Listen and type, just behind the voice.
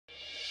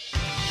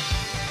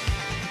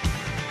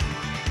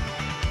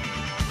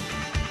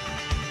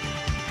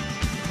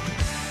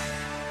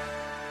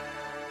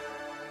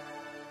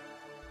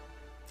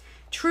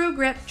TRU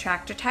GRIP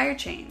tractor tire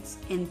chains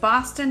in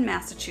Boston,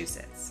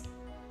 Massachusetts.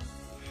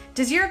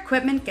 Does your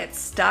equipment get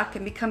stuck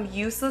and become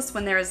useless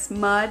when there is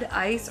mud,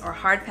 ice, or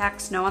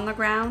hard-packed snow on the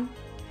ground?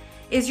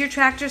 Is your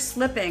tractor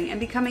slipping and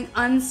becoming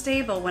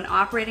unstable when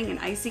operating in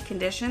icy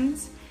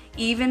conditions,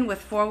 even with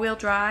four-wheel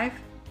drive?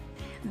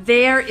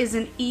 There is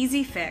an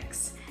easy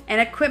fix, and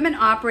equipment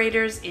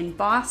operators in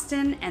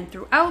Boston and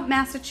throughout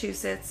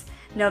Massachusetts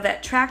know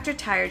that tractor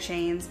tire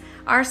chains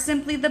are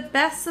simply the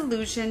best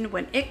solution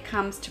when it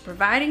comes to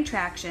providing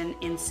traction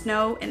in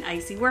snow and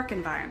icy work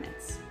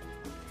environments.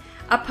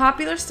 A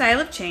popular style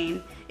of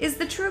chain is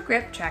the TRU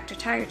GRIP tractor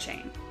tire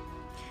chain.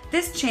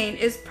 This chain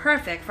is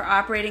perfect for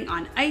operating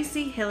on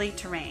icy, hilly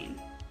terrain.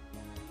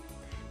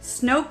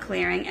 Snow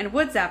clearing and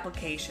woods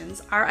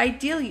applications are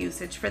ideal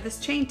usage for this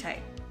chain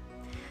type.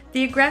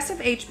 The aggressive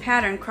H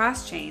pattern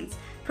cross chains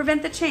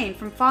prevent the chain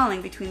from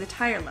falling between the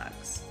tire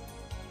lugs.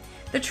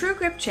 The TRU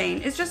GRIP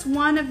chain is just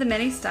one of the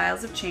many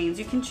styles of chains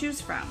you can choose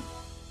from.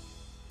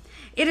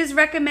 It is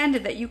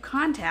recommended that you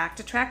contact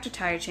a tractor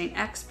tire chain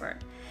expert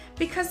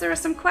because there are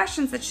some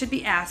questions that should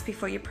be asked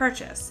before you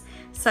purchase,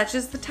 such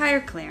as the tire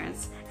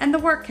clearance and the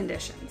work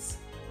conditions.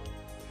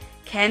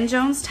 Ken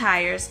Jones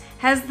Tires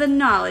has the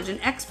knowledge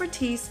and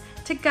expertise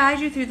to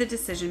guide you through the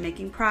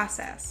decision-making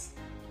process.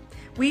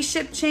 We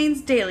ship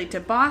chains daily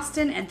to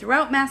Boston and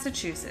throughout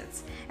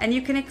Massachusetts, and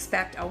you can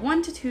expect a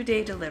 1 to 2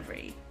 day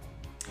delivery.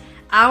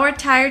 Our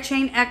tire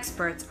chain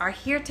experts are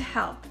here to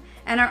help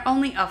and are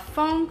only a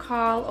phone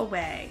call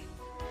away.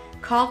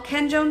 Call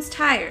Ken Jones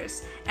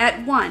Tires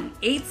at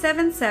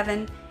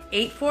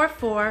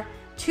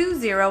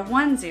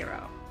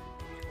 1-877-844-2010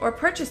 or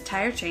purchase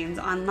tire chains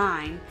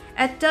online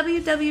at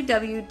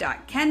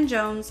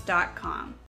www.kenjones.com.